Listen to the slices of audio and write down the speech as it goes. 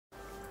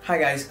Hi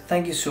guys,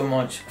 thank you so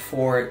much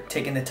for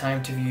taking the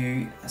time to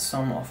view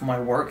some of my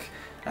work.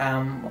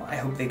 I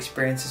hope the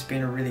experience has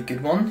been a really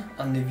good one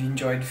and if you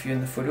enjoyed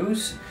viewing the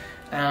photos.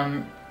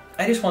 I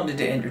just wanted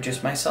to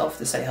introduce myself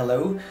to say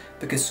hello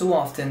because so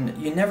often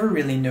you never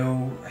really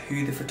know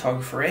who the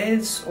photographer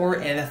is or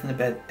anything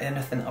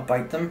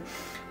about them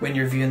when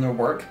you're viewing their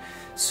work.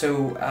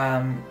 So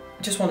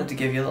just wanted to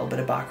give you a little bit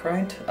of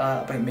background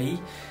about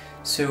me.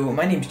 So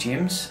my name's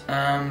James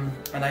and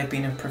I've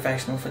been a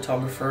professional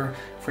photographer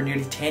for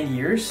nearly 10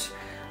 years.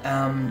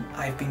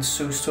 I've been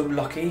so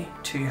lucky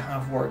to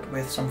have worked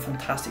with some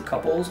fantastic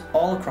couples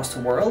all across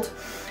the world,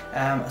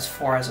 as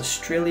far as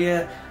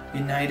Australia,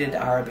 United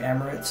Arab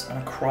Emirates and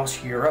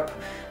across Europe.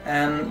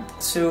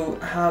 So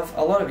I have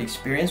a lot of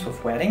experience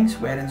with weddings.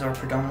 Weddings are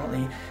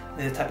predominantly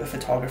the type of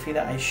photography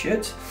that I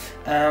shoot.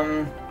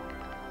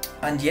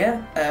 And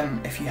yeah,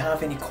 if you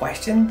have any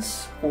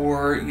questions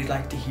or you'd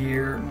like to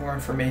hear more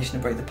information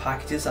about the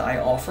packages that I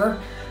offer,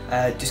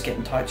 just get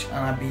in touch and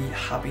I'd be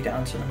happy to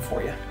answer them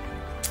for you.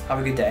 Have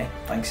a good day.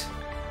 Thanks.